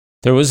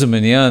There was a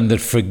minyan that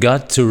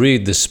forgot to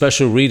read the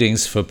special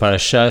readings for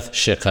Parashat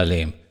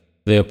Sheqalim.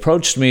 They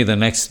approached me the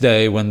next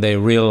day when they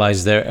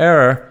realized their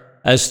error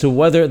as to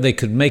whether they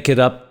could make it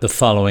up the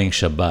following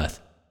Shabbat.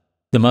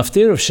 The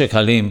maftir of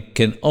Sheqalim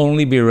can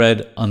only be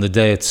read on the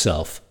day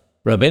itself.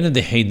 Rabbeinu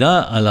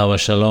Dehida alav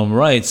Shalom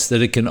writes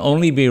that it can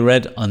only be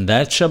read on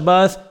that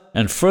Shabbat,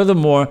 and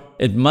furthermore,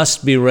 it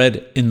must be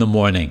read in the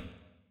morning.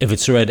 If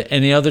it's read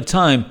any other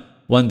time,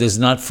 one does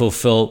not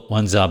fulfill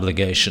one's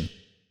obligation.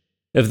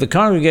 If the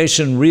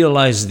congregation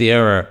realized the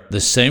error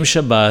the same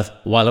Shabbat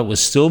while it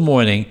was still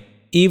morning,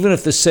 even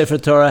if the Sefer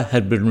Torah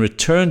had been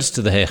returned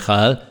to the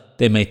Heichal,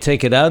 they may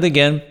take it out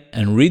again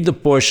and read the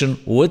portion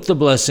with the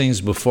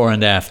blessings before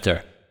and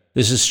after.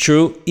 This is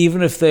true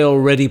even if they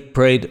already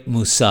prayed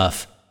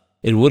Musaf.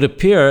 It would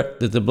appear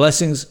that the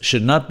blessings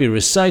should not be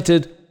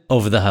recited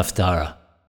over the Haftarah.